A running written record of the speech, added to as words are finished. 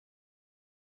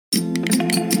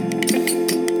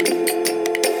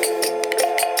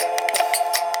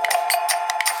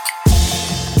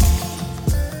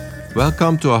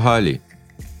Welcome to Ahali,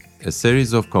 a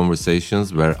series of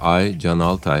conversations where I, Can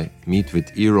Altay, meet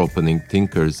with ear-opening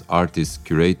thinkers, artists,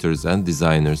 curators, and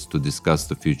designers to discuss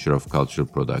the future of cultural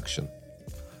production.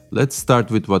 Let's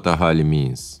start with what Ahali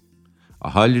means.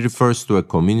 Ahali refers to a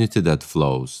community that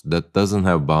flows, that doesn't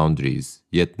have boundaries,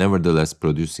 yet nevertheless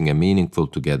producing a meaningful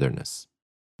togetherness.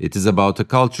 It is about a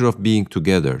culture of being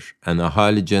together, and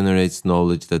Ahali generates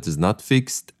knowledge that is not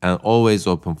fixed and always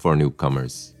open for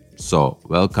newcomers. So,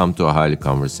 welcome to Ahali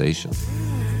Conversation.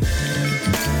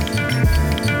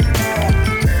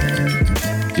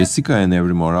 Jessica and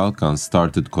Evrim Oralkan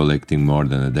started collecting more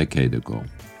than a decade ago.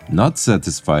 Not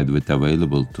satisfied with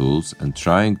available tools and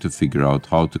trying to figure out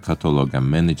how to catalog and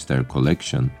manage their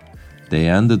collection, they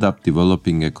ended up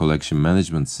developing a collection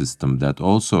management system that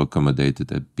also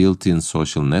accommodated a built-in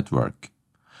social network.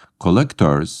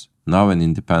 Collectors, now an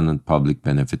independent public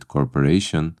benefit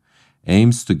corporation,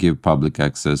 aims to give public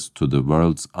access to the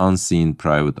world's unseen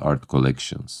private art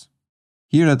collections.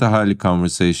 Here at Ahali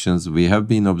Conversations, we have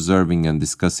been observing and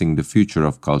discussing the future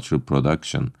of cultural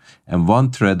production, and one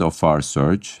thread of our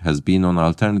search has been on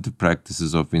alternative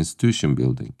practices of institution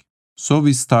building. So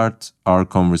we start our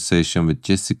conversation with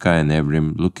Jessica and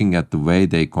Evrim looking at the way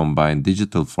they combine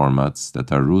digital formats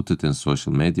that are rooted in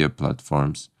social media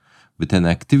platforms with an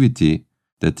activity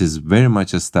that is very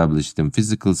much established in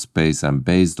physical space and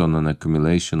based on an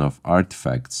accumulation of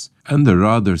artifacts and a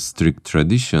rather strict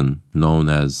tradition known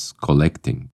as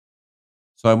collecting.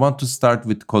 So I want to start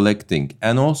with collecting.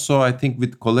 And also I think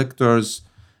with collectors,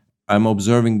 I'm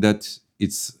observing that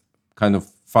it's kind of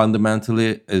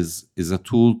fundamentally is a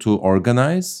tool to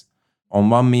organize. On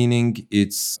one meaning,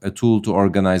 it's a tool to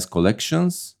organize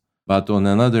collections, but on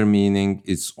another meaning,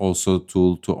 it's also a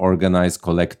tool to organize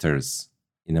collectors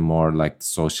in a more like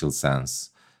social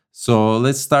sense. So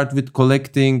let's start with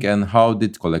collecting and how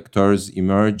did collectors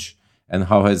emerge and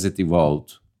how has it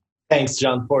evolved? Thanks,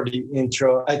 John, for the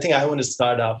intro. I think I want to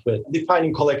start off with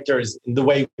defining collectors in the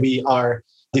way we are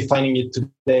defining it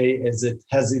today as it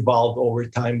has evolved over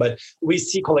time. But we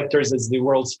see collectors as the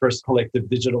world's first collective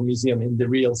digital museum in the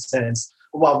real sense,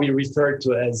 what we refer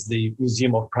to as the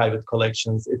Museum of Private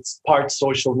Collections. It's part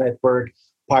social network,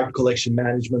 part collection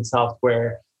management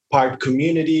software, part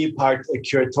community, part a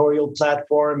curatorial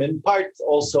platform, and part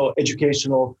also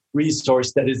educational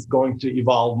resource that is going to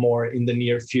evolve more in the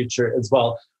near future as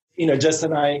well. Jess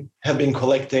and I have been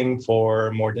collecting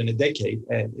for more than a decade,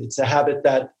 and it's a habit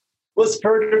that was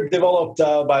further developed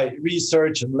by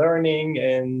research and learning,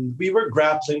 and we were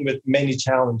grappling with many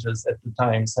challenges at the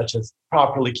time, such as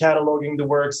properly cataloging the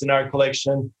works in our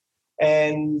collection.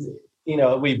 And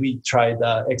we tried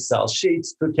Excel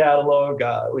sheets to catalog,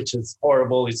 which is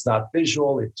horrible. It's not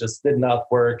visual. It just did not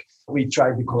work. We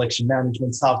tried the collection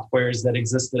management softwares that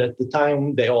existed at the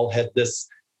time. They all had this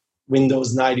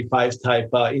Windows 95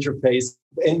 type interface,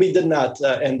 and we did not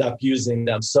end up using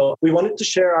them. So we wanted to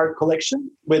share our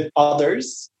collection with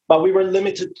others, but we were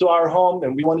limited to our home,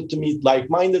 and we wanted to meet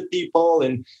like-minded people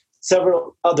and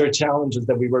several other challenges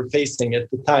that we were facing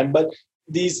at the time. But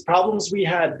these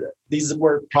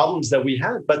were problems that we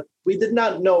had, but we did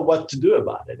not know what to do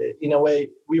about it. In a way,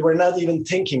 we were not even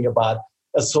thinking about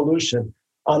a solution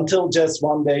until just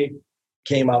one day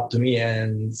came up to me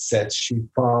and said she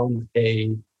found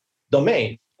a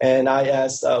domain. And I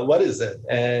asked, what is it?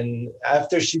 And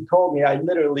after she told me, I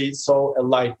literally saw a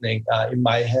lightning in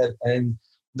my head, and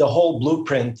the whole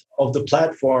blueprint of the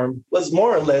platform was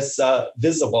more or less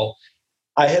visible.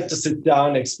 I had to sit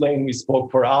down, explain. We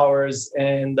spoke for hours,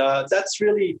 and that's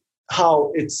really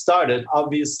how it started.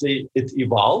 Obviously, it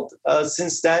evolved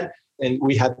since then, and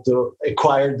we had to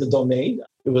acquire the domain.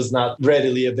 It was not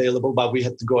readily available, but we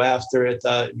had to go after it,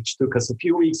 which took us a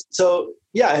few weeks. So,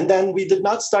 and then we did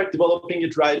not start developing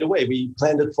it right away. We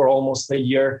planned it for almost a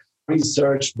year,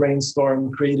 researched,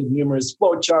 brainstormed, created numerous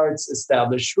flowcharts,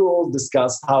 established rules,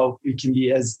 discussed how we can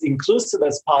be as inclusive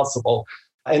as possible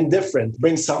and different,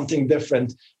 bring something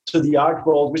different to the art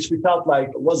world, which we felt like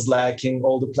was lacking.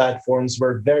 All the platforms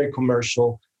were very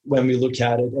commercial when we look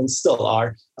at it and still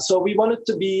are. So we wanted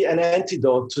to be an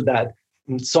antidote to that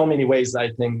in so many ways,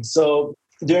 I think. So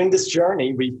during this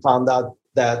journey, we found out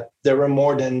that there were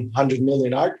more than 100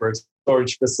 million artworks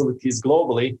storage facilities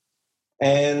globally.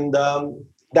 And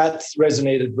that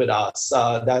resonated with us.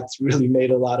 That really made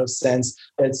a lot of sense.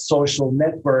 That social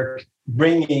network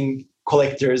bringing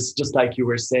collectors, just like you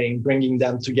were saying, bringing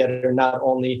them together, not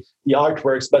only the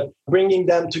artworks, but bringing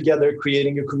them together,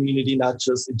 creating a community, not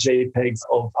just JPEGs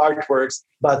of artworks,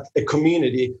 but a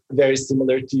community very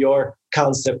similar to your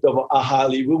concept of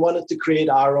Ahali. We wanted to create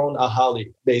our own Ahali,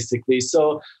 basically.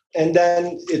 So, and then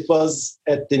it was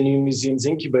at the New Museums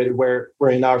Incubator, where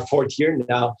we're in our 4th year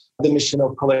now, the mission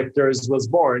of Collectors was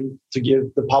born to give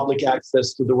the public access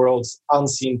to the world's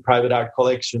unseen private art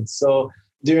collections. So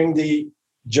during the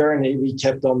journey, we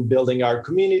kept on building our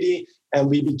community and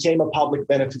we became a public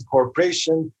benefit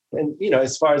corporation. And,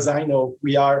 as far as I know,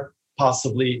 we are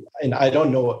possibly, and I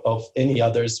don't know of any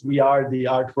others, we are the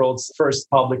art world's first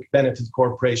public benefit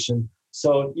corporation.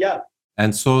 So, yeah.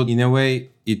 And so, in a way,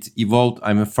 it evolved.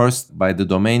 First, by the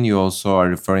domain, you also are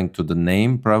referring to the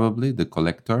name, probably, the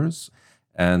Collectors.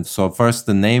 And so first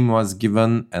the name was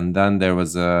given, and then there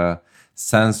was a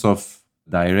sense of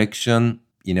direction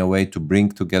in a way to bring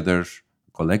together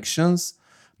collections.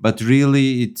 But really,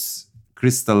 it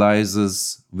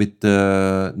crystallizes with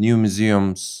the New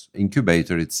Museums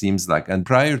Incubator, it seems like. And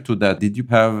prior to that, did you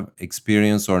have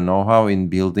experience or know-how in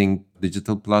building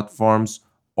digital platforms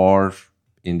or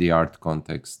in the art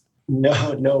context?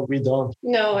 No, we don't.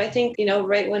 No, I think,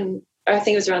 right when, I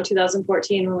think it was around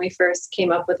 2014 when we first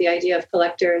came up with the idea of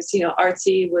Collectors,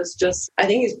 Artsy was just, I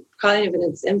think it's kind of in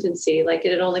its infancy, like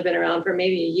it had only been around for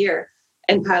maybe a year,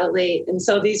 and Paddle8. And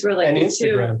so these were like and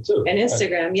Instagram too. And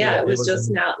Instagram, it was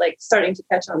just now like starting to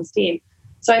catch on steam.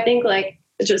 So I think like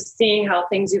just seeing how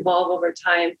things evolve over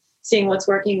time, seeing what's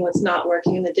working, what's not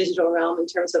working in the digital realm in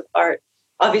terms of art.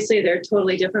 Obviously, they're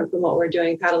totally different from what we're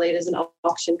doing. Paddle8 is an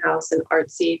auction house, and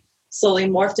Artsy slowly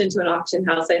morphed into an auction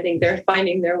house. I think they're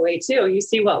finding their way too. You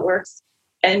see what works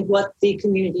and what the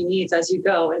community needs as you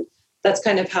go. And that's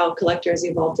kind of how Collectors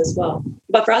evolved as well.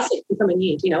 But for us, it's become a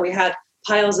need. We had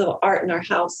piles of art in our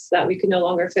house that we could no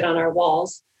longer fit on our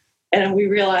walls. And we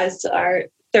realized our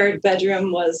third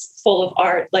bedroom was full of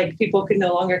art. Like people could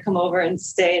no longer come over and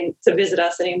stay to visit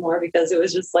us anymore because it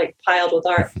was just like piled with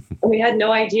art. And we had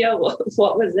no idea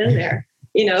what was in there,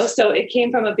 So it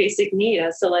came from a basic need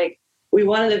as to like, we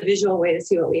wanted a visual way to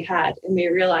see what we had. And we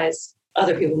realized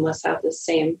other people must have the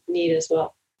same need as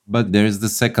well. But there is the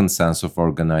second sense of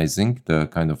organizing, the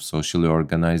kind of socially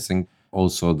organizing,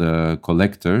 also the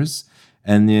collectors.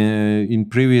 And in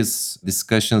previous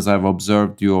discussions, I've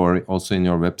observed you, or also in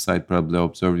your website, probably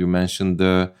observed you mentioned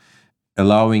the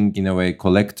allowing, in a way,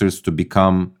 collectors to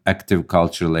become active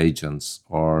cultural agents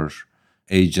or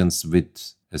agents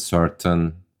with a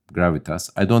certain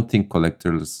gravitas. I don't think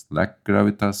collectors lack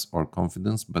gravitas or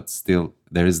confidence, but still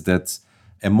there is that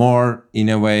a more, in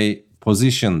a way,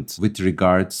 positioned with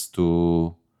regards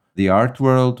to the art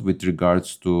world, with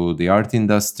regards to the art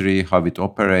industry, how it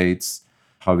operates,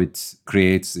 how it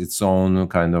creates its own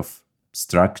kind of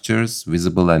structures,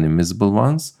 visible and invisible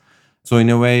ones. So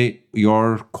in a way,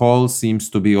 your call seems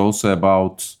to be also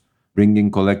about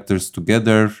bringing collectors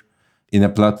together in a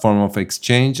platform of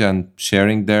exchange and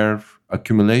sharing their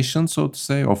accumulation, so to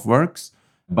say, of works,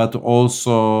 but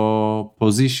also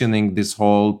positioning this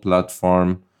whole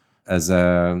platform as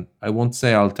a, I won't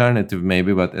say alternative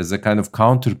maybe, but as a kind of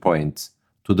counterpoint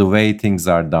to the way things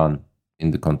are done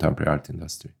in the contemporary art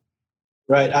industry.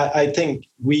 Right. I think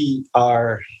we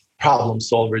are problem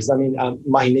solvers. I mean,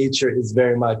 my nature is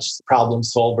very much problem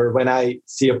solver. When I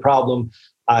see a problem,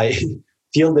 I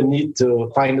feel the need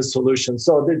to find a solution.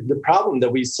 So the problem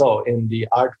that we saw in the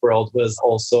art world was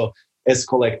also, as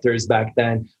collectors back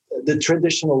then, the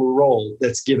traditional role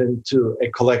that's given to a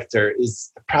collector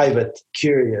is a private,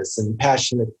 curious, and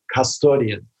passionate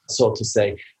custodian, so to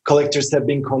say. Collectors have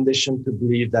been conditioned to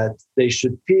believe that they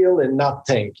should feel and not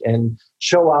think, and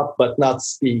show up but not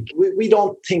speak. We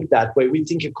don't think that way. We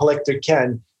think a collector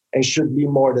can and should be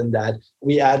more than that.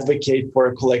 We advocate for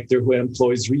a collector who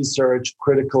employs research,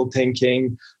 critical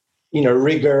thinking,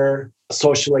 rigor,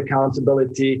 social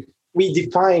accountability. We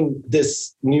define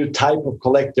this new type of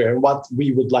collector and what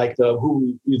we would like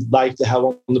who we'd like to have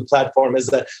on the platform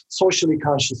as a socially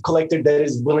conscious collector that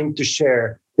is willing to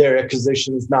share their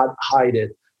acquisitions, not hide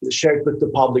it, share it with the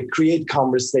public, create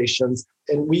conversations.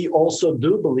 And we also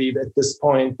do believe at this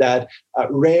point that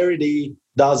rarity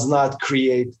does not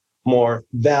create more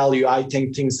value. I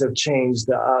think things have changed.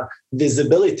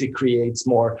 Visibility creates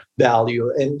more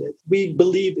value. And we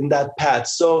believe in that path.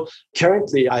 So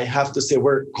currently, I have to say,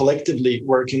 we're collectively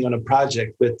working on a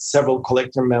project with several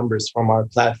collector members from our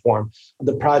platform.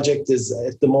 The project is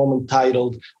at the moment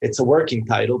titled, it's a working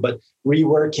title, but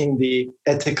Reworking the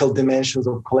Ethical Dimensions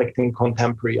of Collecting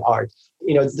Contemporary Art.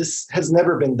 This has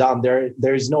never been done.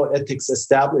 There is no ethics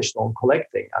established on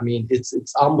collecting. I mean, it's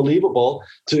unbelievable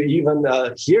to even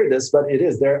hear this, but it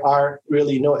is. There are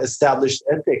really no established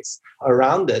ethics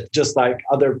around it, just like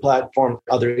other platforms,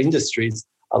 other industries,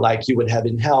 like you would have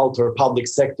in health or public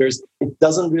sectors. It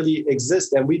doesn't really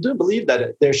exist. And we do believe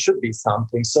that there should be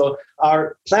something. So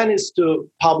our plan is to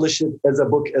publish it as a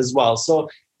book as well. So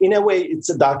in a way, it's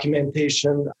a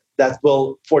documentation that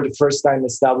will, for the first time,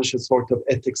 establish a sort of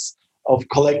ethics of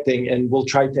collecting, and we'll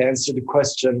try to answer the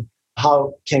question,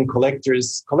 how can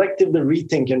collectors collectively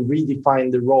rethink and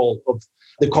redefine the role of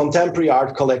the contemporary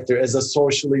art collector as a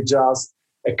socially just,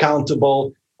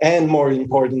 accountable, and more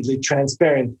importantly,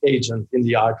 transparent agent in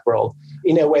the art world,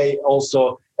 in a way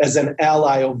also as an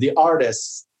ally of the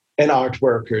artists and art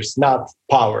workers, not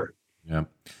power. Yeah,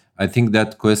 I think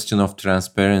that question of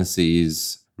transparency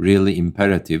is really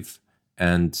imperative.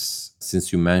 And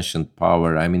since you mentioned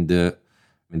power, I mean,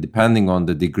 depending on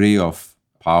the degree of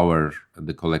power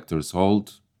the collectors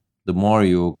hold, the more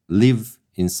you live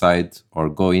inside or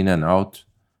go in and out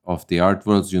of the art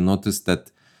worlds, you notice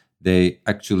that they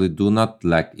actually do not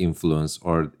lack influence,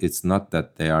 or it's not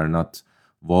that they are not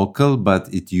vocal,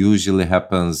 but it usually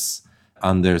happens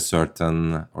under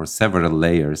certain or several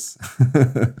layers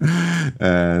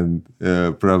and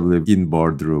probably in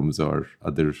boardrooms or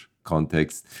other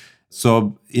contexts.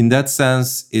 So in that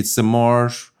sense, it's a more,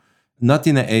 not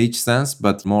in an age sense,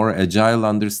 but more agile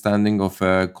understanding of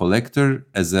a collector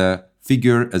as a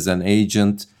figure, as an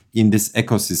agent in this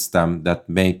ecosystem that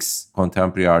makes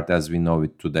contemporary art as we know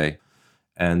it today.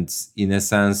 And in a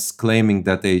sense, claiming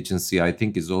that agency, I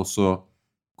think, is also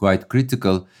quite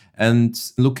critical. And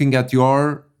looking at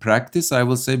your practice, I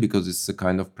will say, because it's a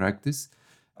kind of practice,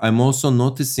 I'm also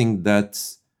noticing that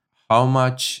how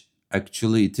much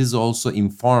actually it is also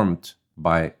informed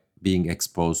by being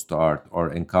exposed to art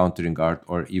or encountering art,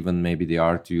 or even maybe the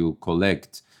art you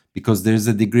collect, because there's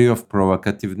a degree of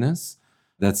provocativeness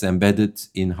that's embedded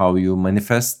in how you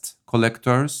manifest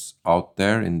collectors out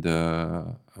there in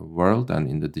the world and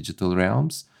in the digital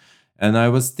realms. And I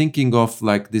was thinking of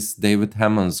like this David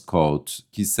Hammond's quote.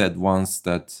 He said once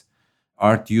that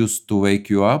art used to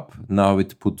wake you up, now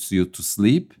it puts you to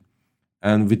sleep.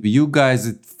 And with you guys,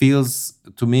 it feels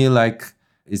to me like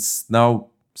it's now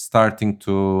starting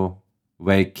to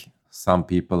wake some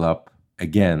people up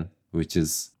again, which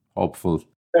is hopeful.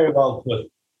 Very well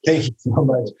put. Thank you so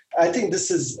much. I think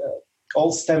this is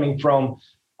all stemming from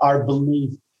our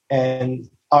belief and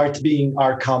art being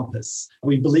our compass.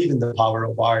 We believe in the power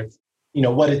of art,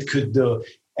 what it could do.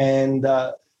 And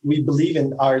we believe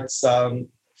in art's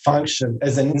function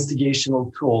as an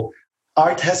instigational tool.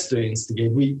 Art has to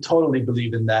instigate. We totally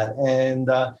believe in that. And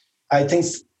I think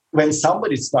when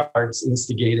somebody starts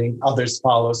instigating, others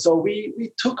follow. So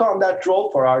we took on that role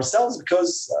for ourselves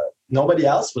because nobody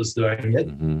else was doing it.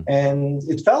 Mm-hmm. And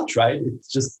it felt right. It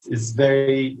just is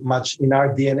very much in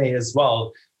our DNA as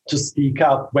well to speak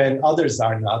up when others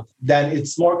are not. Then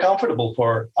it's more comfortable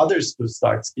for others to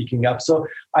start speaking up. So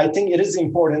I think it is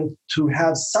important to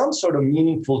have some sort of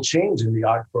meaningful change in the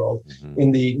art world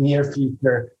in the near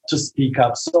future to speak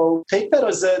up. So take that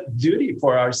as a duty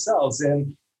for ourselves.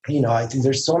 And I think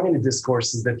there's so many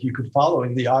discourses that you could follow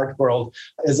in the art world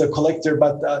as a collector,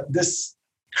 but this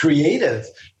creative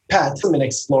path has been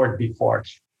explored before.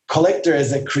 Collector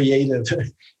as a creative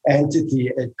entity,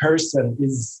 a person,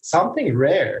 is something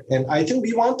rare. And I think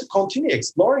we want to continue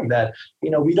exploring that.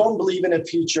 We don't believe in a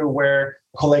future where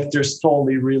collectors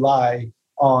solely rely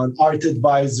on art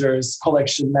advisors,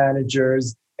 collection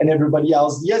managers, and everybody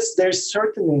else. Yes, there's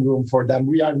certainly room for them.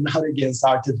 We are not against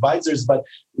art advisors, but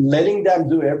letting them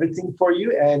do everything for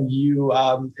you and you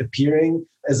appearing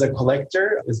as a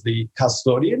collector, as the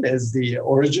custodian, as the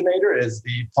originator, as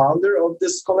the founder of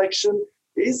this collection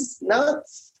is not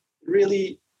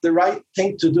really the right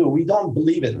thing to do. We don't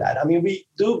believe in that. I mean, we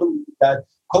do believe that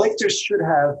collectors should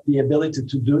have the ability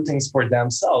to do things for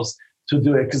themselves, to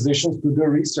do acquisitions, to do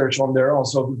research on their own.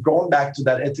 So going back to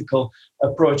that ethical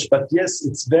approach. But yes,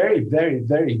 it's very, very,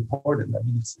 very important. I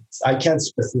mean, I can't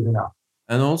stress it enough.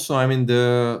 And also, I mean,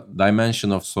 the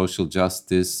dimension of social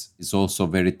justice is also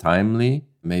very timely,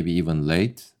 maybe even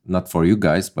late, not for you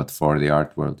guys, but for the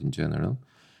art world in general.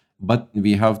 But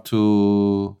we have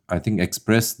to, I think,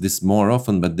 express this more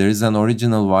often. But there is an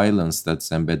original violence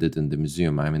that's embedded in the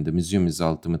museum. I mean, the museum is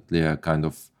ultimately a kind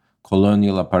of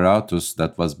colonial apparatus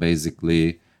that was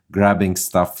basically grabbing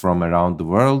stuff from around the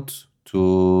world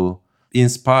to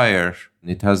inspire.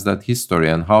 It has that history,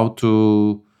 and how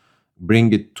to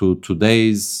bring it to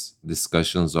today's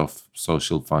discussions of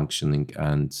social functioning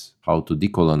and how to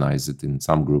decolonize it in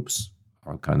some groups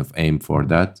are kind of aim for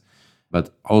that. but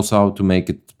also how to make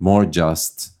it more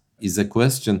just is a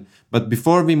question. But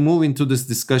before we move into this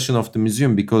discussion of the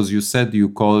museum, because you said you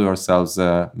call yourselves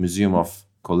a museum of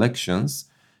collections,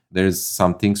 there's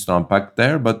some things to unpack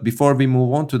there. But before we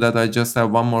move on to that, I just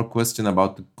have one more question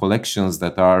about the collections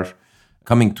that are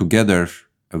coming together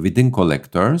within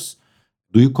collectors.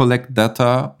 Do you collect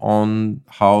data on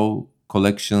how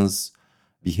collections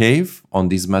behave on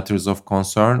these matters of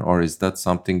concern, or is that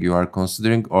something you are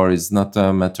considering, or is not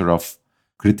a matter of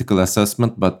critical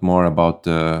assessment, but more about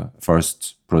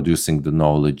first producing the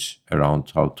knowledge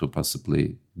around how to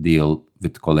possibly deal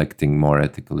with collecting more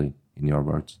ethically, in your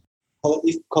words?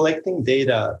 If collecting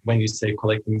data, when you say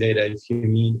collecting data, if you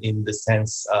mean in the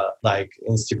sense like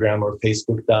Instagram or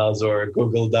Facebook does or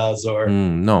Google does or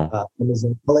no.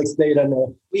 Amazon collects data,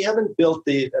 no. We haven't built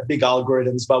the big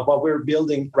algorithms, but what we're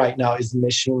building right now is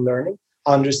machine learning,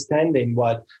 understanding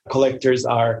what collectors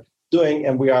are doing,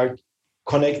 and we are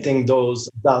connecting those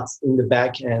dots in the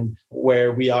back end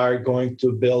where we are going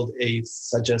to build a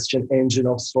suggestion engine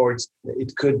of sorts.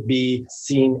 It could be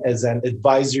seen as an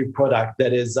advisory product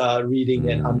that is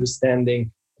reading and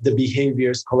understanding the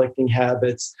behaviors, collecting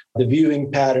habits, the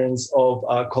viewing patterns of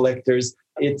collectors.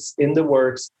 It's in the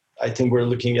works. I think we're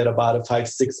looking at about a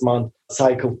 5-6 month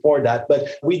cycle for that. But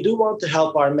we do want to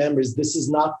help our members. This is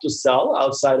not to sell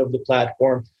outside of the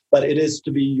platform, but it is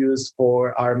to be used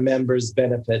for our members'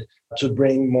 benefit, to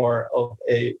bring more of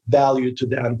a value to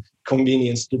them,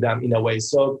 convenience to them in a way.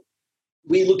 So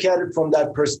we look at it from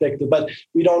that perspective, but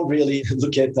we don't really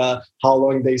look at how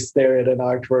long they stare at an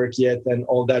artwork yet and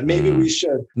all that. Maybe we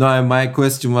should. No, my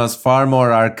question was far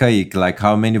more archaic, like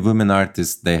how many women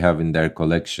artists they have in their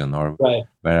collection, or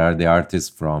where are the artists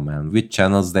from, and which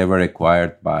channels they were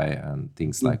acquired by, and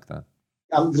things like that.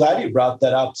 I'm glad you brought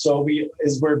that up. So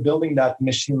as we're building that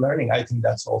machine learning, I think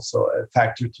that's also a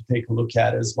factor to take a look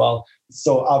at as well.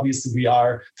 So obviously we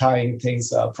are tying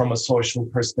things from a social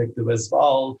perspective as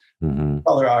well,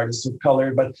 color artists of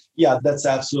color. But yeah, that's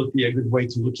absolutely a good way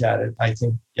to look at it. I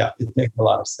think, yeah, it makes a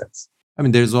lot of sense. I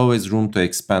mean, there's always room to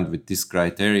expand with this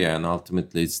criteria. And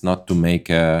ultimately, it's not to make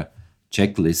a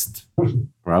checklist,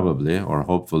 probably, or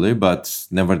hopefully. But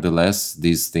nevertheless,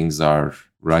 these things are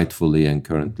rightfully and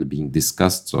currently being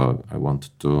discussed. So I wanted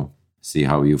to see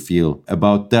how you feel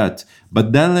about that.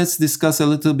 But then let's discuss a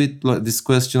little bit this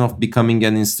question of becoming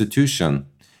an institution,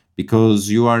 because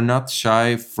you are not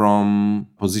shy from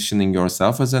positioning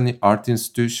yourself as an art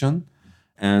institution.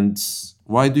 And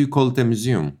why do you call it a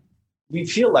museum? We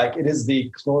feel like it is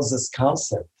the closest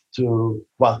concept to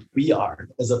what we are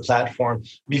as a platform.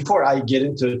 Before I get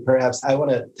into it, perhaps I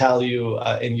want to tell you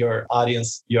in your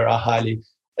audience, your Ahali,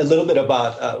 a little bit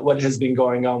about what has been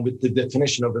going on with the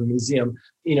definition of a museum.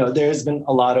 You know, there's been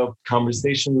a lot of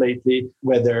conversation lately,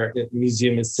 whether a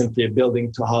museum is simply a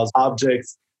building to house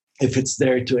objects, if it's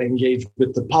there to engage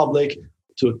with the public,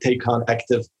 to take on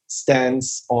active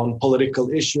stance on political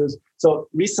issues. So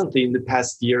recently, in the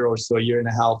past year or so, year and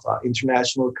a half,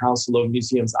 International Council of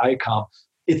Museums, ICOM,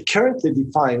 it currently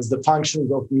defines the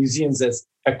functions of museums as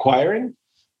acquiring,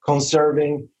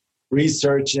 conserving,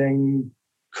 researching,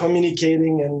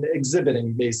 communicating, and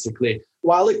exhibiting, basically.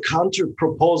 While a counter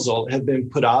proposal had been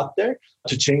put out there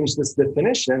to change this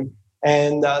definition,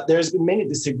 and there's been many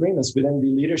disagreements within the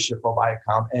leadership of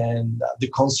ICOM, and the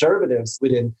conservatives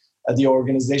within the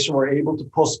organization were able to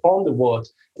postpone the vote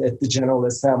at the General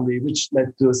Assembly, which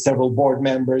led to several board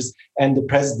members and the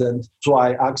president,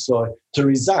 Tuay Aksoy, to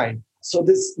resign. So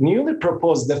this newly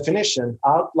proposed definition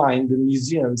outlined the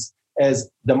museums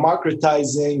as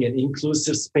democratizing and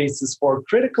inclusive spaces for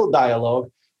critical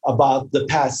dialogue about the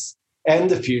past and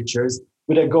the futures,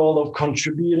 with a goal of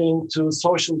contributing to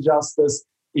social justice,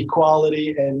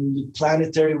 equality, and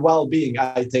planetary well-being.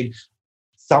 I think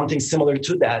something similar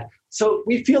to that. So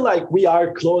we feel like we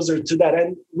are closer to that.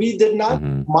 And we did not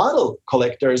model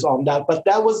collectors on that, but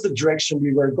that was the direction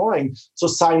we were going. So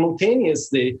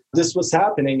simultaneously, this was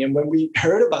happening. And when we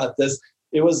heard about this,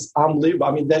 it was unbelievable.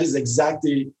 I mean, that is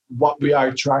exactly what we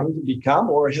are trying to become,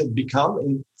 or have become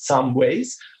in some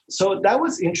ways. So that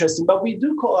was interesting. But we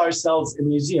do call ourselves a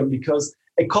museum because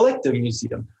a collective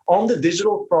museum. On the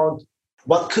digital front,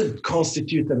 what could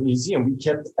constitute a museum? We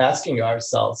kept asking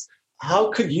ourselves,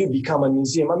 how could you become a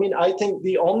museum? I mean, I think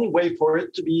the only way for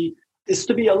it to be is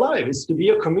to be alive, is to be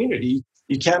a community.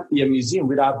 You can't be a museum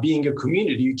without being a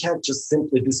community. You can't just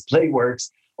simply display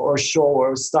works or show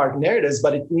or start narratives,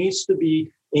 but it needs to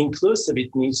be inclusive.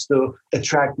 It needs to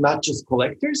attract not just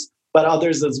collectors, but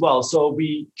others as well. So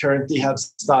we currently have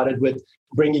started with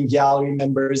bringing gallery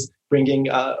members, working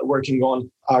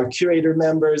on our curator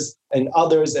members and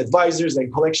others, advisors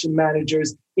and collection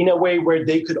managers, in a way where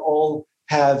they could all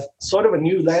have sort of a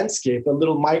new landscape, a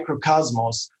little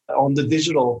microcosmos on the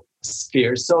digital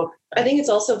sphere. So I think it's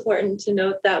also important to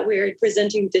note that we're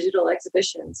presenting digital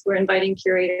exhibitions. We're inviting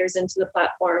curators into the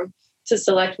platform to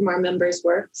select from our members'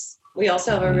 works. We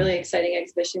also have a really exciting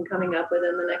exhibition coming up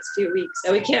within the next few weeks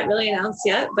that we can't really announce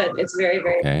yet, but it's very,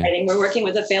 very exciting. We're working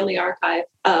with a family archive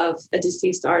of a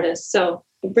deceased artist. So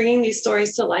bringing these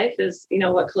stories to life is,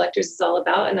 what Collectors is all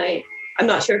about. And I'm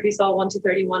not sure if you saw 1 to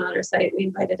 31 on our site. We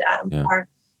invited Adam Parr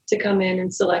to come in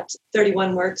and select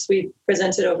 31 works we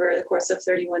presented over the course of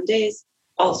 31 days,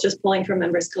 all just pulling from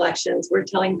members' collections. We're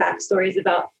telling backstories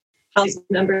about how these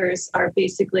members are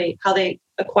basically, how they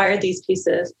acquired these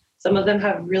pieces. Some of them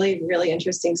have really, really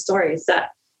interesting stories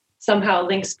that somehow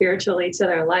link spiritually to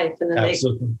their life. And then they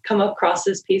come across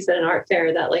this piece at an art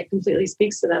fair that completely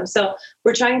speaks to them. So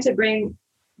we're trying to bring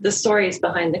the stories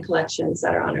behind the collections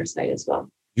that are on our site as well.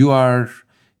 You are,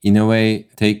 in a way,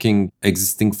 taking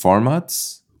existing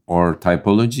formats or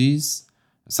typologies,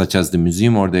 such as the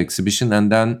museum or the exhibition,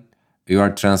 and then you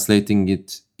are translating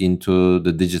it into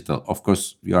the digital. Of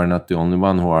course, you are not the only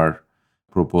one who are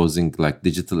proposing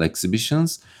digital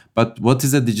exhibitions, but what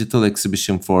is a digital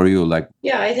exhibition for you?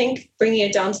 I think bringing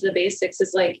it down to the basics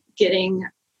is getting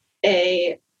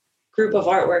a group of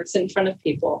artworks in front of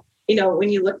people. When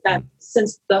you look at,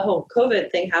 since the whole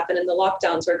COVID thing happened and the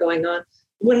lockdowns were going on,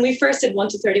 when we first did 1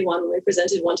 to 31, when we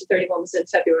presented 1 to 31 was in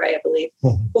February, I believe,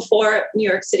 before New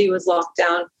York City was locked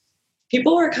down,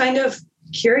 people were kind of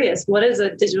curious, what is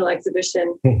a digital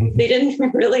exhibition? They didn't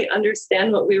really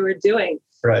understand what we were doing.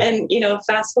 Right. And,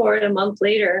 fast forward a month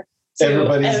later,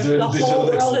 everybody's doing the whole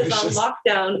world is on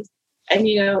lockdown.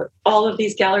 And, all of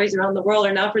these galleries around the world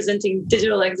are now presenting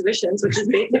digital exhibitions, which is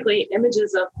basically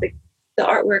images of the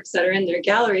artworks that are in their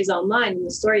galleries online and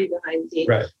the story behind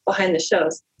the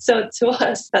shows. So to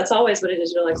us, that's always what a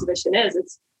digital exhibition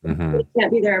is. You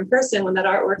can't be there in person when that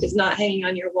artwork is not hanging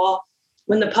on your wall,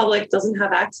 when the public doesn't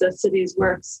have access to these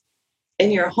works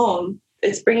in your home.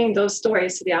 It's bringing those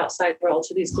stories to the outside world,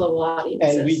 to these global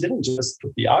audiences. And we didn't just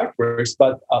put the artworks,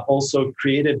 but also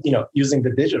created, using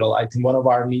the digital. I think one of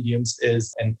our mediums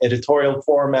is an editorial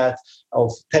format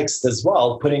of text as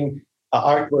well, putting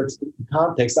artworks into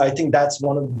context. I think that's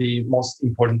one of the most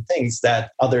important things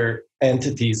that other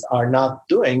entities are not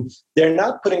doing. They're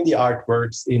not putting the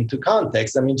artworks into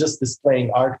context. Just displaying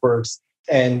artworks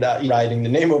and writing the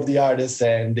name of the artist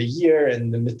and the year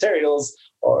and the materials,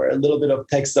 or a little bit of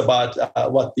text about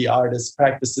what the artist's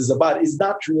practice is about, is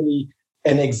not really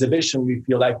an exhibition. We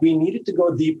feel like we needed to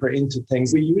go deeper into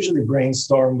things. We usually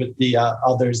brainstorm with the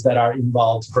others that are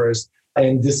involved first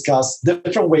and discuss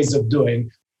different ways of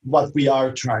doing what we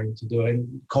are trying to do,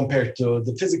 and compared to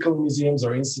the physical museums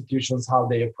or institutions, how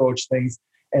they approach things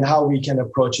and how we can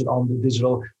approach it on the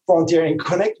digital frontier and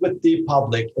connect with the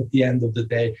public at the end of the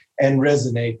day and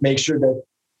resonate, make sure that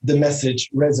the message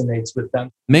resonates with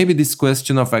them. Maybe this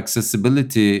question of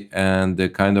accessibility and the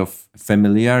kind of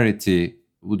familiarity,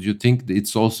 would you think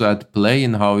it's also at play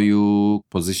in how you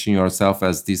position yourself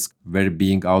as this very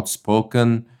being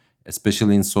outspoken,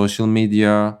 especially in social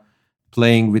media,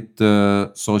 playing with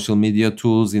the social media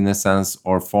tools in a sense,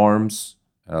 or forms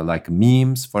like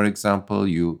memes, for example?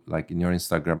 You, in your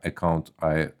Instagram account,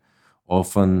 I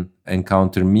often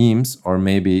encounter memes, or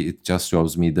maybe it just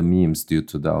shows me the memes due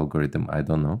to the algorithm. I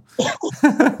don't know.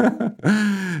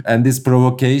 And these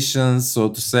provocations, so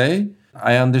to say,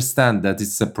 I understand that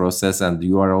it's a process and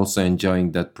you are also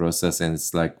enjoying that process and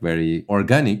it's very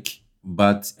organic.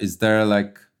 But is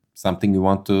there something you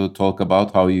want to talk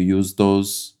about, how you use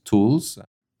those tools?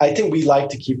 I think we like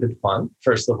to keep it fun,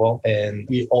 first of all. And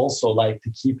we also like to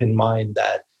keep in mind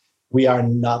that we are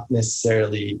not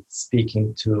necessarily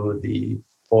speaking to the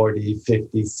 40,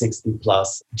 50, 60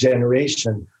 plus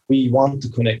generation. We want to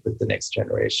connect with the next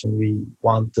generation. We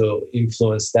want to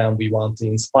influence them. We want to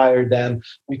inspire them,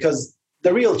 because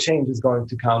the real change is going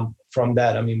to come from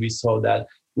that. We saw that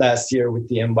last year with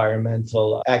the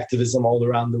environmental activism all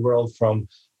around the world, from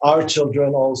our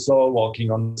children also walking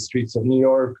on the streets of New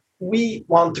York. We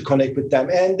want to connect with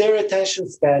them, and their attention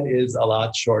span is a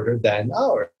lot shorter than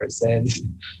ours. And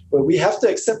we have to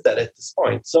accept that at this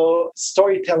point. So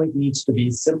storytelling needs to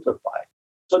be simplified.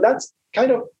 So that's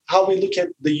kind of how we look at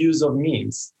the use of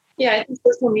memes. Yeah, I think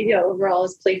social media overall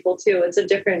is playful too. It's a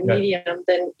different medium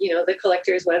than, the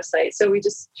collector's website. So we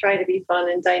just try to be fun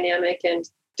and dynamic and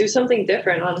do something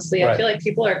different, honestly. I feel like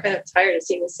people are kind of tired of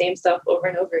seeing the same stuff over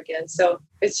and over again. So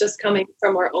it's just coming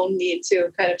from our own need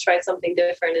to kind of try something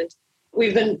different. And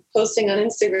we've been posting on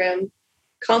Instagram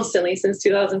constantly since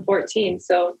 2014.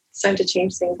 So it's time to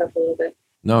change things up a little bit.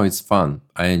 No, it's fun.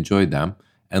 I enjoy them.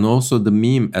 And also the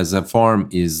meme as a form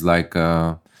is when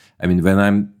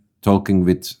I'm talking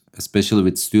with, especially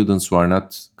with students who are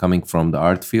not coming from the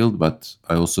art field, but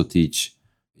I also teach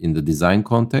in the design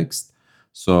context.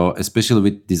 So especially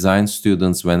with design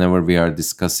students, whenever we are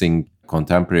discussing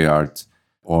contemporary art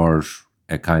or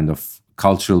a kind of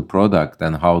cultural product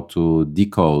and how to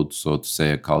decode, so to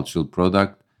say, a cultural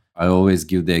product, I always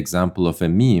give the example of a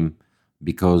meme,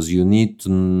 because you need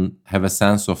to have a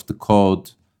sense of the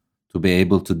code to be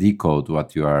able to decode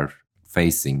what you are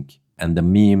facing. And the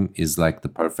meme is like the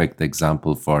perfect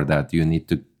example for that. You need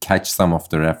to catch some of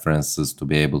the references to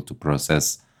be able to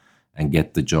process and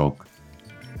get the joke.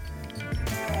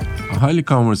 Ahali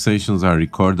conversations are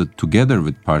recorded together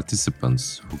with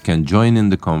participants who can join in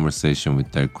the conversation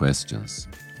with their questions.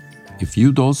 If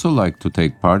you'd also like to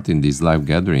take part in these live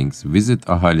gatherings, visit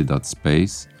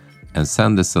ahali.space and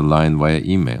send us a line via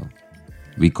email.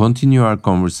 We continue our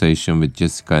conversation with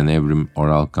Jessica and Evrim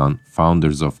Oralkan,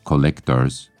 founders of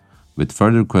Collectors, with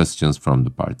further questions from the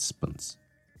participants.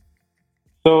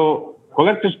 So,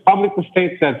 Collectors publicly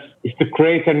states that it's to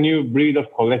create a new breed of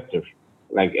collector.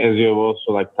 Like, as you have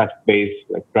also touched base,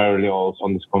 priorly also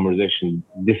on this conversation,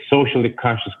 this socially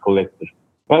conscious collector.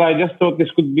 Well, I just thought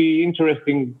this could be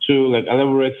interesting to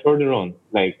elaborate further on.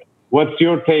 What's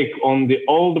your take on the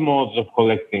old modes of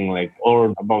collecting,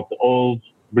 or about the old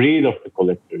breed of the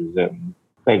collectors?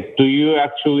 Do you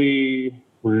actually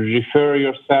refer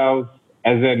yourselves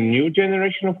as a new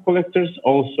generation of collectors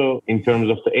also in terms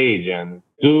of the age? And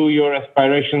do your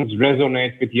aspirations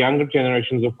resonate with younger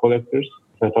generations of collectors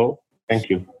at all? Thank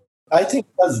you. I think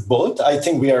that's both. I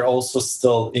think we are also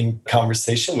still in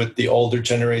conversation with the older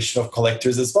generation of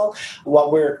collectors as well.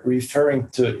 What we're referring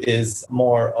to is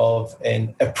more of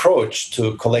an approach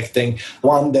to collecting,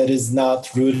 one that is not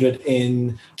rooted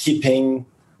in keeping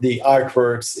the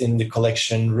artworks in the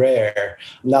collection rare,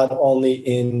 not only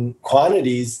in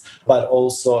quantities, but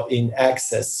also in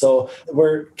access. So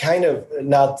we're kind of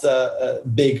not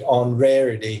big on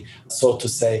rarity, so to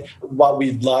say. What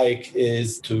we'd like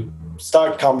is to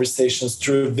start conversations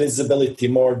through visibility,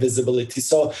 more visibility.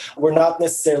 So we're not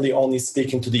necessarily only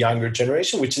speaking to the younger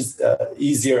generation, which is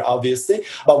easier, obviously,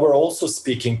 but we're also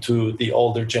speaking to the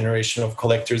older generation of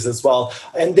collectors as well.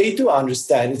 And they do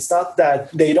understand. It's not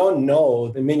that they don't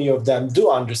know. Many of them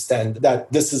do understand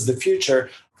that this is the future.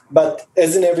 But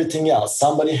as in everything else,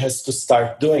 somebody has to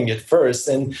start doing it first.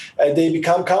 And they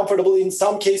become comfortable. In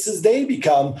some cases, they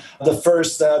become the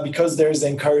first because there's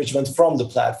encouragement from the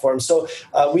platform. So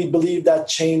we believe that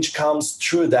change comes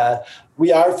through that.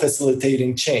 We are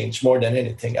facilitating change more than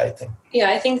anything, I think.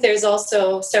 Yeah, I think there's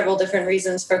also several different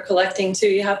reasons for collecting, too.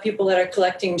 You have people that are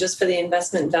collecting just for the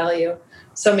investment value.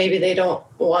 So maybe they don't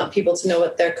want people to know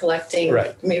what they're collecting.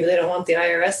 Right. Maybe they don't want the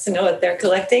IRS to know what they're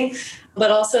collecting.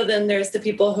 But also then there's the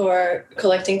people who are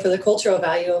collecting for the cultural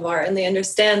value of art, and they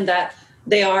understand that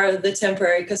they are the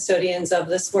temporary custodians of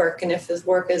this work. And if this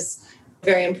work is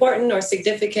very important or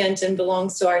significant and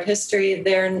belongs to art history,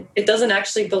 it doesn't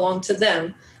actually belong to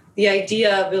them. The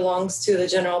idea belongs to the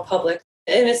general public.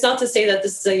 And it's not to say that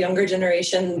this is a younger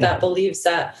generation that believes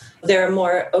that they're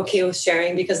more okay with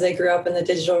sharing because they grew up in the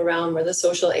digital realm or the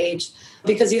social age.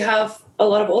 Because you have a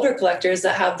lot of older collectors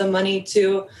that have the money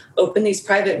to open these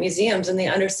private museums and they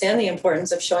understand the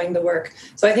importance of showing the work.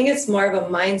 So I think it's more of a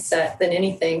mindset than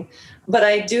anything. But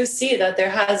I do see that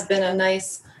there has been a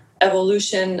nice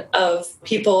evolution of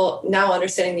people now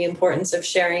understanding the importance of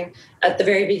sharing. At the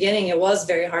very beginning, it was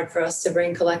very hard for us to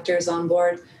bring collectors on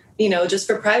board, just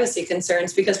for privacy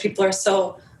concerns, because people are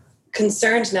so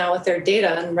concerned now with their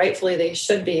data, and rightfully they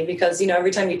should be, because every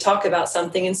time you talk about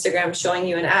something, Instagram's showing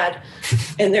you an ad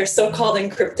in their so-called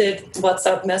encrypted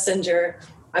WhatsApp messenger.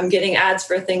 I'm getting ads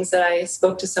for things that I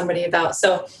spoke to somebody about.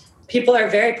 So people are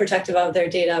very protective of their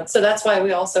data. So that's why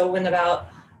we also went about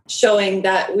showing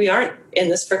that we aren't in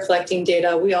this for collecting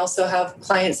data. We also have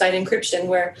client-side encryption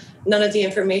where none of the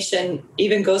information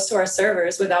even goes to our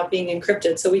servers without being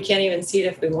encrypted. So we can't even see it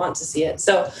if we want to see it.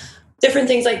 So different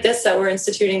things like this that we're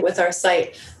instituting with our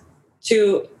site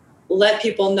to let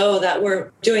people know that we're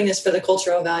doing this for the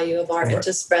cultural value of art and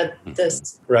to spread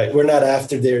this. Right. We're not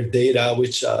after their data,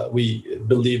 which we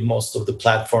believe most of the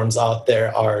platforms out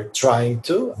there are trying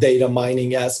to. Data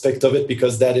mining aspect of it,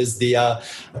 because that is the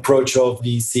approach of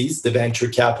VCs, the venture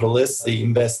capitalists, the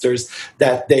investors.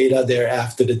 That data, they're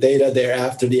after the data, they're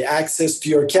after the access to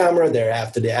your camera, they're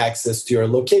after the access to your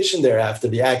location, they're after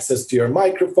the access to your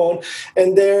microphone,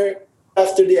 and they're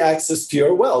after the access to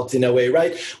your wealth in a way,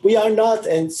 right? We are not,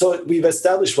 and so we've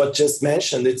established what just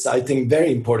mentioned. It's, I think,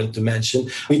 very important to mention.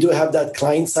 We do have that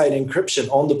client-side encryption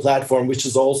on the platform, which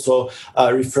is also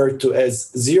referred to as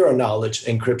zero-knowledge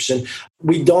encryption.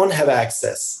 We don't have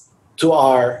access to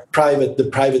the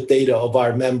private data of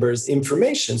our members'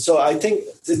 information. So I think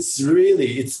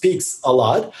it speaks a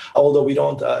lot, although we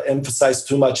don't emphasize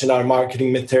too much in our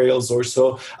marketing materials or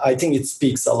so. I think it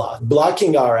speaks a lot.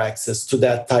 Blocking our access to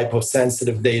that type of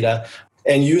sensitive data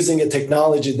and using a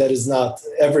technology that is not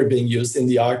ever being used in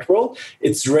the art world.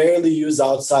 It's rarely used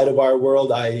outside of our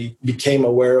world. I became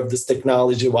aware of this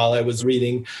technology while I was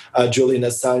reading Julian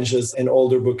Assange's an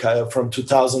older book from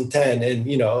 2010,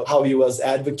 and how he was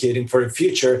advocating for a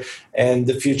future. And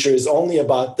the future is only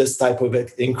about this type of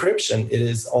encryption. It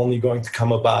is only going to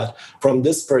come about from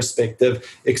this perspective,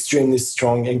 extremely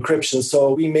strong encryption.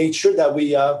 So we made sure that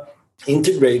we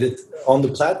integrate it on the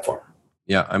platform.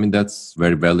 Yeah, I mean, that's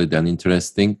very valid and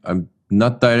interesting. I'm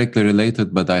not directly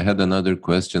related, but I had another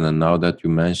question. And now that you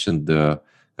mentioned the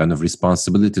kind of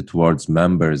responsibility towards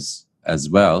members as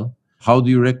well, how do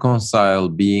you reconcile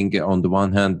being, on the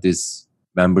one hand, this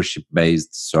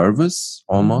membership-based service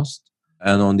almost,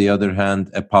 and on the other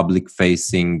hand, a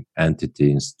public-facing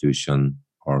entity, institution,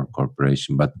 or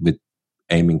corporation, but with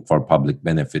aiming for public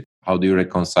benefit? How do you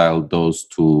reconcile those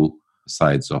two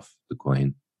sides of the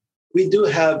coin? We do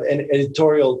have an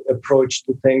editorial approach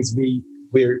to things.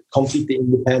 We're completely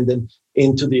independent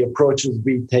into the approaches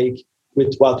we take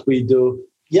with what we do.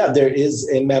 Yeah, there is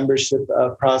a membership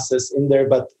process in there,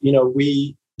 but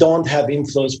we don't have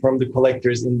influence from the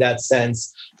collectors in that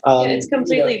sense. It's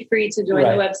completely free to join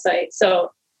the website.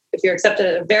 So if you're accepted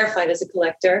and verified as a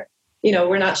collector,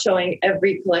 we're not showing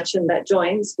every collection that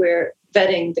joins. We're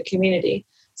vetting the community.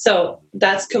 So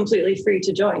that's completely free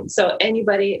to join. So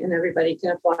anybody and everybody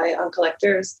can apply on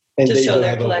collectors to show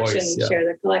their collection and share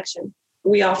their collection.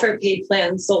 We offer paid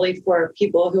plans solely for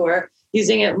people who are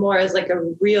using it more as like a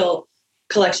real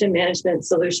collection management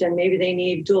solution. Maybe they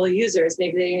need dual users.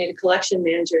 Maybe they need a collection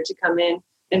manager to come in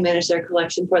and manage their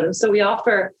collection for them. So we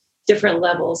offer different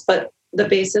levels, but the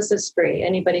basis is free.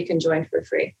 Anybody can join for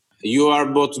free. You are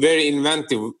both very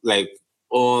inventive,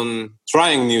 on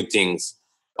trying new things.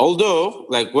 Although,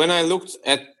 when I looked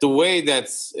at the way that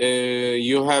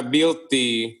you have built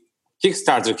the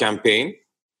Kickstarter campaign,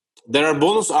 there are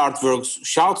bonus artworks,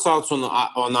 shouts outs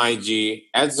on IG,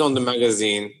 ads on the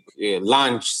magazine,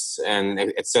 lunches, and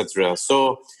etc.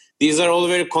 So these are all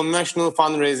very conventional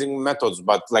fundraising methods.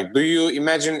 But do you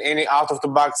imagine any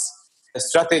out-of-the-box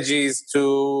strategies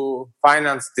to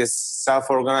finance this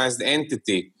self-organized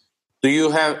entity? Do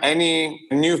you have any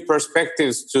new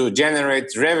perspectives to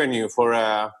generate revenue for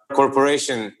a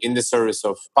corporation in the service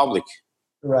of public?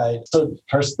 Right. So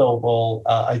first of all,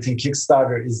 I think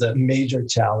Kickstarter is a major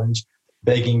challenge,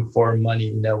 begging for money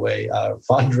in a way.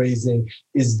 Fundraising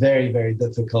is very, very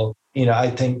difficult. I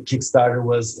think Kickstarter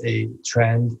was a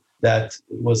trend that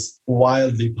was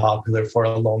wildly popular for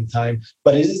a long time,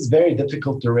 but it is very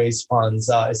difficult to raise funds,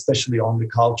 especially on the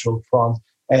cultural front.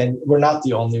 And we're not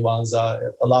the only ones. A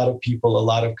lot of people, a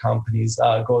lot of companies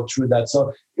go through that.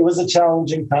 So it was a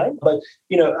challenging time. But,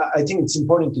 I think it's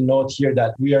important to note here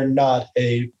that we are not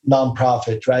a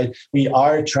nonprofit, right? We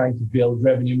are trying to build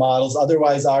revenue models.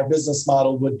 Otherwise, our business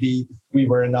model would be, if we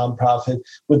were a nonprofit,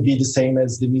 would be the same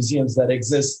as the museums that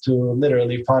exist to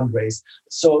literally fundraise.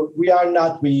 So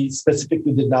we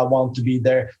specifically did not want to be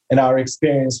there. And our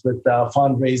experience with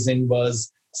fundraising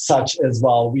was such as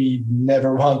well. We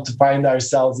never want to find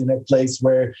ourselves in a place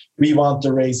where we want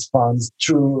to raise funds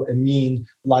through a mean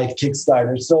like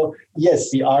Kickstarter. So yes,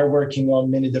 we are working on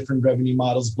many different revenue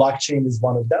models. Blockchain is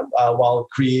one of them, while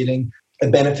creating a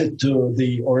benefit to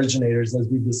the originators, as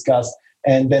we discussed,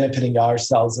 and benefiting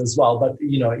ourselves as well, but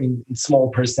in small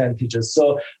percentages.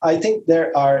 So I think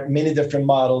there are many different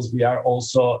models. We are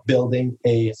also building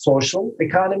a social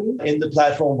economy in the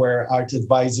platform where art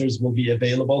advisors will be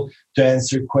available to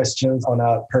answer questions on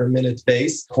a per minute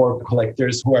base for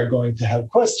collectors who are going to have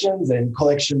questions, and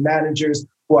collection managers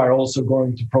who are also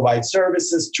going to provide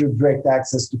services through direct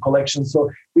access to collections.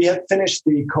 So we have finished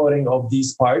the coding of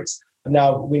these parts.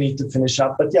 Now we need to finish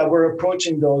up. But yeah, we're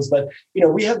approaching those. But,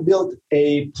 we have built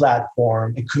a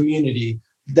platform, a community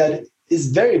that is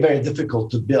very, very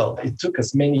difficult to build. It took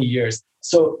us many years.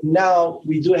 So now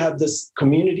we do have this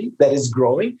community that is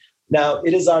growing. Now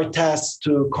it is our task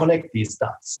to connect these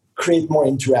dots, create more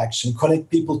interaction,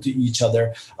 connect people to each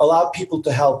other, allow people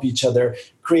to help each other,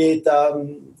 create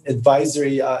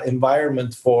advisory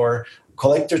environment for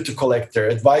collector to collector,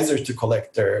 advisor to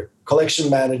collector, collection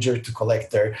manager to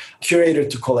collector, curator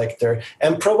to collector,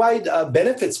 and provide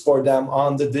benefits for them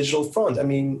on the digital front. I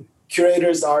mean,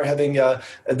 curators are having a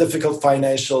difficult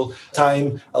financial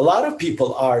time. A lot of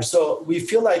people are. So we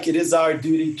feel like it is our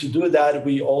duty to do that.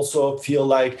 We also feel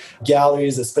like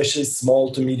galleries, especially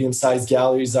small to medium-sized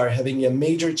galleries, are having a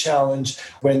major challenge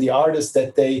when the artists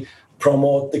that they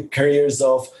promote the careers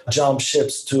of jump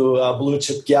ships to blue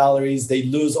chip galleries. They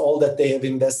lose all that they have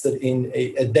invested in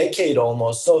a decade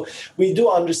almost. So we do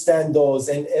understand those,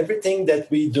 and everything that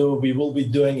we do, we will be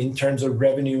doing in terms of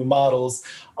revenue models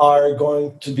are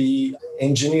going to be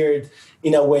engineered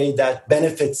in a way that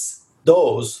benefits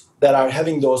those that are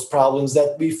having those problems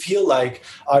that we feel like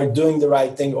are doing the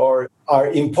right thing or are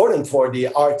important for the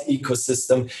art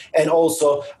ecosystem, and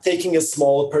also taking a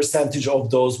small percentage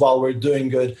of those while we're doing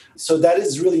good. So that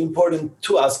is really important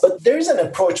to us. But there's an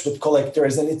approach with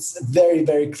collectors, and it's very,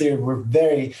 very clear. We're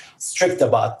very strict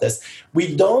about this.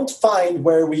 We don't find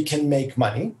where we can make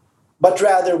money, but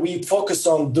rather we focus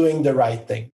on doing the right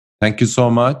thing. Thank you so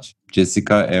much,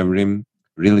 Jessica, Evrim.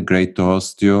 Really great to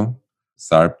host you.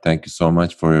 Sarp, thank you so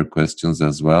much for your questions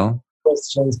as well.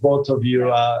 Questions, both of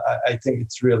you. I think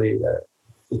it's really,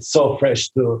 it's so fresh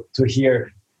to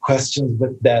hear questions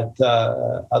with that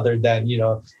other than,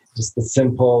 just a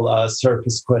simple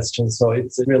surface question. So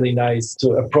it's really nice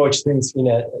to approach things in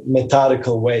a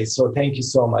methodical way. So thank you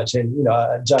so much. And,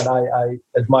 John, I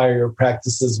admire your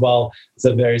practice as well. It's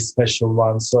a very special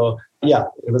one. So yeah,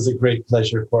 it was a great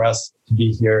pleasure for us to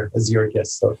be here as your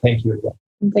guest. So thank you again.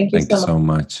 Thank you so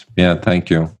much. Yeah,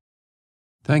 thank you.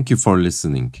 Thank you for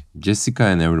listening. Jessica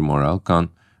and Evrim Oralkan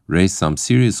raised some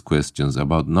serious questions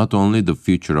about not only the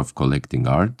future of collecting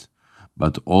art,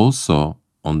 but also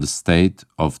on the state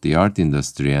of the art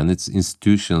industry and its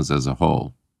institutions as a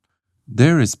whole.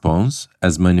 Their response,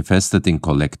 as manifested in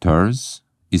Collectors,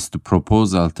 is to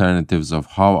propose alternatives of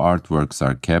how artworks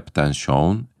are kept and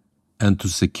shown, and to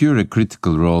secure a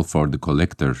critical role for the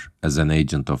collector as an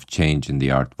agent of change in the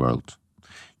art world.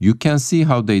 You can see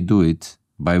how they do it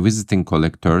by visiting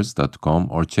collectors.com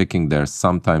or checking their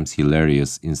sometimes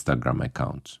hilarious Instagram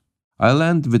account. I'll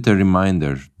end with a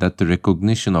reminder that the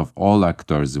recognition of all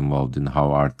actors involved in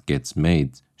how art gets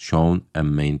made, shown,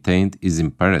 and maintained is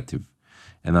imperative,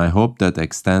 and I hope that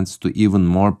extends to even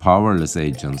more powerless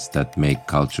agents that make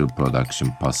cultural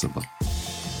production possible.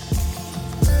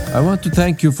 I want to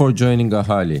thank you for joining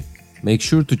Ahali. Make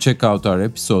sure to check out our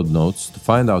episode notes to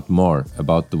find out more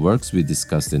about the works we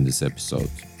discussed in this episode.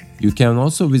 You can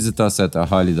also visit us at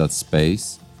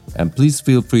ahali.space, and please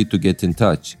feel free to get in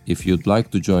touch if you'd like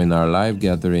to join our live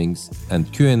gatherings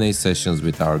and Q&A sessions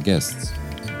with our guests.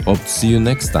 Hope to see you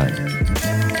next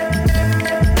time.